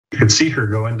You could see her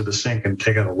go into the sink and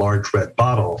take out a large red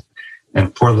bottle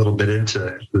and pour a little bit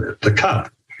into the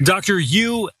cup. Dr.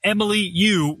 Emily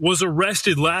Yu was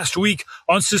arrested last week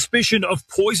on suspicion of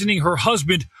poisoning her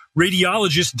husband,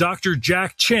 radiologist Dr.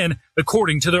 Jack Chen,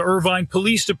 according to the Irvine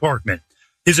Police Department.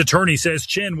 His attorney says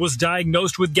Chen was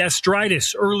diagnosed with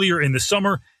gastritis earlier in the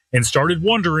summer and started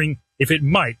wondering if it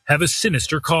might have a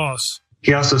sinister cause.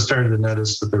 He also started to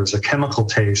notice that there was a chemical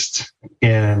taste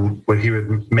in what he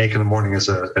would make in the morning as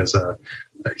a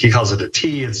he calls it a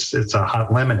tea, it's a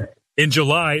hot lemonade. In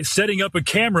July, setting up a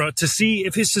camera to see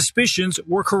if his suspicions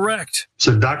were correct.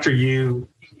 So Dr. Yu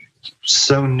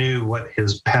so knew what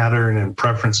his pattern and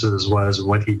preferences was and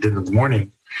what he did in the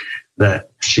morning that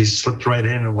she slipped right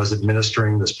in and was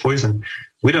administering this poison.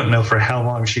 We don't know for how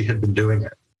long she had been doing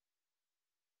it.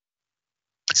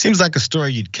 Seems like a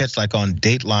story you'd catch like on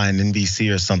Dateline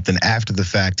NBC or something after the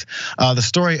fact. The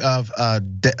story of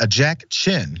Jack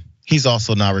Chen. He's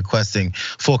also now requesting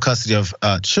full custody of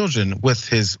children with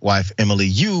his wife, Emily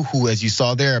Yu, who, as you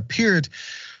saw there, appeared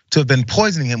to have been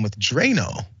poisoning him with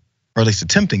Drano, or at least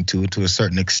attempting to a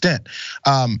certain extent.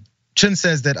 Chen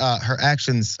says that her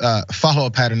actions follow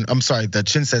a pattern. I'm sorry, that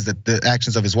Chen says that the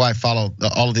actions of his wife follow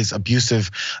all of this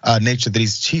abusive nature that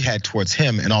she had towards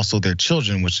him and also their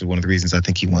children, which is one of the reasons I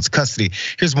think he wants custody.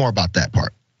 Here's more about that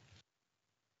part.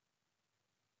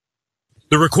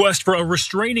 The request for a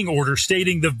restraining order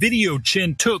stating the video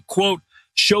Chen took, quote,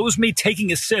 shows me taking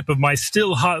a sip of my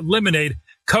still hot lemonade,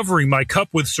 covering my cup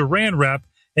with saran wrap,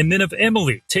 and then of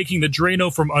Emily taking the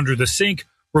Drano from under the sink,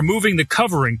 removing the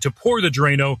covering to pour the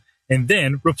Drano, and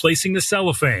then replacing the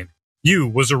cellophane. Yu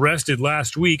was arrested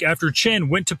last week after Chen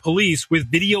went to police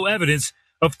with video evidence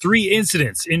of 3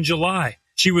 incidents in July.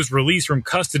 She was released from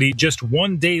custody just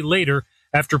 1 day later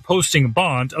after posting a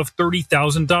bond of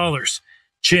 $30,000.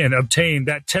 Chen obtained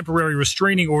that temporary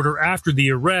restraining order after the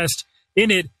arrest,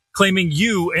 in it claiming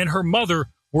Yu and her mother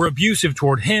were abusive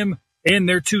toward him and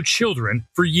their 2 children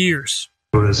for years.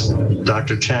 It was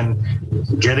Dr.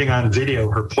 Chen getting on video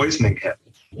her poisoning him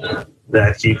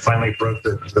that he finally broke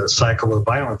the cycle of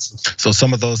violence. So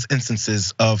some of those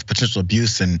instances of potential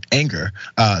abuse and anger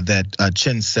that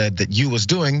Chen said that Yu was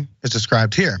doing is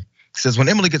described here. He says, when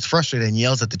Emily gets frustrated and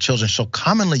yells at the children, she'll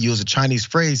commonly use a Chinese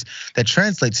phrase that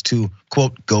translates to,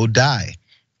 quote, go die.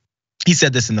 He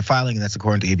said this in the filing, and that's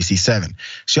according to ABC7.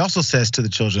 She also says to the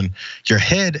children, your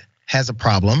head has a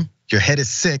problem, your head is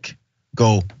sick,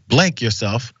 go blank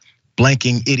yourself,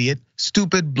 blanking idiot,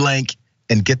 stupid blank,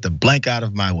 and get the blank out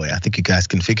of my way. I think you guys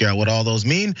can figure out what all those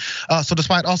mean. So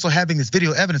despite also having this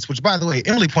video evidence, which by the way,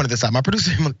 Emily pointed this out, my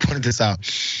producer Emily pointed this out.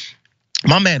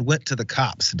 My man went to the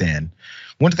cops, Dan,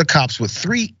 went to the cops with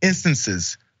 3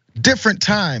 instances, different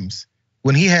times,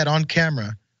 when he had on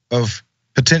camera of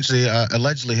potentially,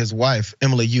 allegedly his wife,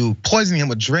 Emily Yu, poisoning him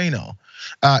with Drano.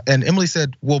 And Emily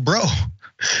said, well, bro,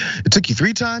 it took you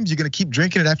 3 times. You're gonna keep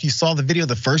drinking it after you saw the video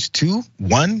the first 2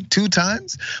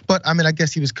 times? But I mean, I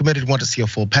guess he was committed, wanted to see a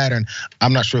full pattern.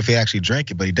 I'm not sure if he actually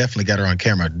drank it, but he definitely got her on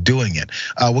camera doing it.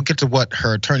 We'll get to what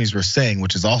her attorneys were saying,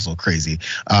 which is also crazy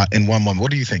in one moment.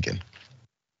 What are you thinking?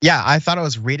 Yeah, I thought I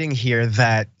was reading here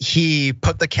that he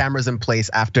put the cameras in place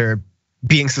after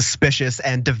being suspicious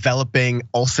and developing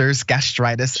ulcers,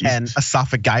 gastritis, and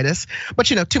esophagitis. But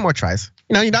 2 more tries.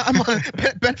 I'm on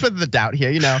benefit of the doubt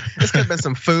here. This could have been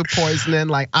some food poisoning.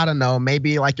 Like, I don't know,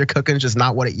 maybe like your cooking's just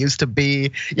not what it used to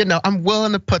be. I'm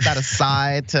willing to put that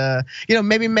aside to,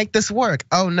 maybe make this work.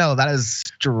 Oh no, that is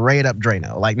straight up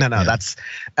Drano. Like, no, that's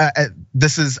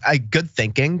this is a good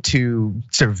thinking to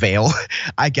surveil,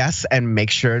 I guess, and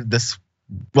make sure this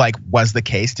was the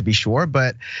case, to be sure.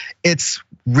 But it's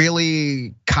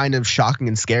really kind of shocking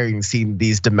and scary to see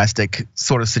these domestic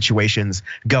sort of situations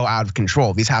go out of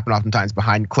control. These happen oftentimes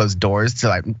behind closed doors,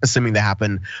 so I'm assuming they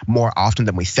happen more often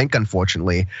than we think,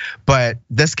 unfortunately. But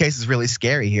this case is really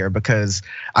scary here because,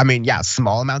 I mean, yeah,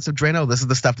 small amounts of Drano, this is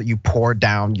the stuff that you pour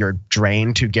down your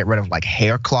drain to get rid of like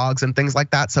hair clogs and things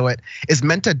like that. So it is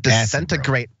meant to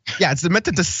disintegrate. Yeah, it's meant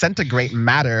to disintegrate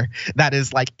matter that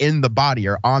is like in the body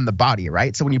or on the body,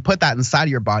 right? So when you put that inside of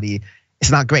your body, it's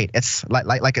not great. It's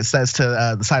like it says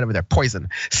to the side over there, poison.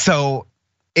 So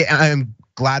I'm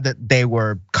glad that they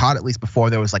were caught at least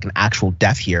before there was like an actual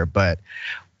death here. But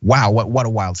wow, what a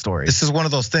wild story. This is one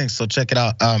of those things. So check it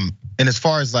out. And as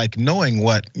far as like knowing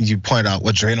what you point out,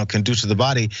 what Drano can do to the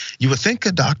body, you would think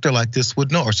a doctor like this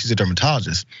would know, or she's a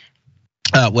dermatologist,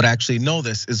 would actually know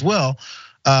this as well.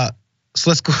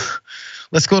 So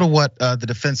let's go to what the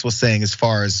defense was saying as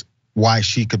far as why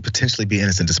she could potentially be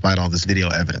innocent despite all this video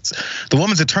evidence. The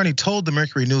woman's attorney told the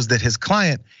Mercury News that his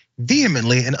client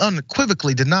vehemently and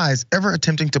unequivocally denies ever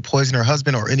attempting to poison her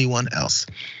husband or anyone else.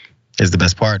 Is the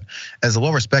best part. As a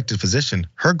well-respected physician,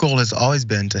 her goal has always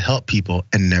been to help people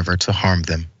and never to harm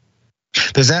them.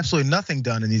 There's absolutely nothing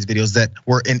done in these videos that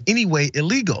were in any way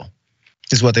illegal,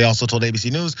 is what they also told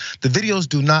ABC News. The videos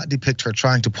do not depict her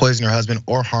trying to poison her husband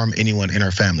or harm anyone in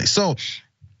her family. So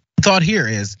the thought here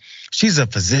is she's a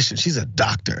physician, she's a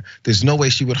doctor. There's no way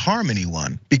she would harm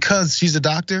anyone because she's a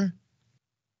doctor.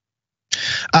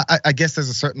 I guess there's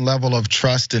a certain level of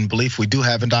trust and belief we do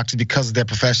have in doctors because of their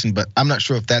profession, but I'm not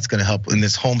sure if that's gonna help in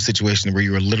this home situation where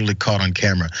you were literally caught on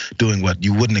camera doing what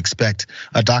you wouldn't expect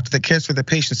a doctor that cares for their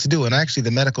patients to do. And actually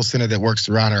the medical center that works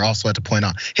around her also had to point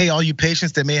out, hey, all you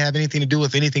patients that may have anything to do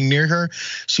with anything near her,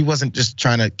 she wasn't just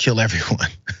trying to kill everyone.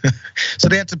 So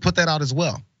they had to put that out as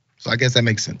well. So I guess that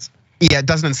makes sense. Yeah, it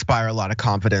doesn't inspire a lot of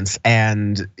confidence.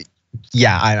 And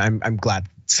yeah, I'm glad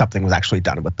something was actually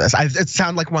done with this. It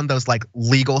sounded like one of those like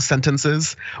legal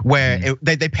sentences where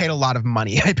they paid a lot of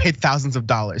money. They paid thousands of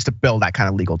dollars to build that kind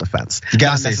of legal defense. You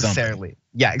gotta Not necessarily. Something.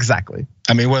 Yeah, exactly.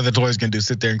 I mean, what are the lawyers gonna do?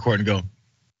 Sit there in court and go,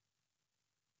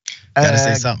 gotta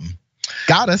say something.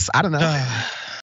 Got us. I don't know.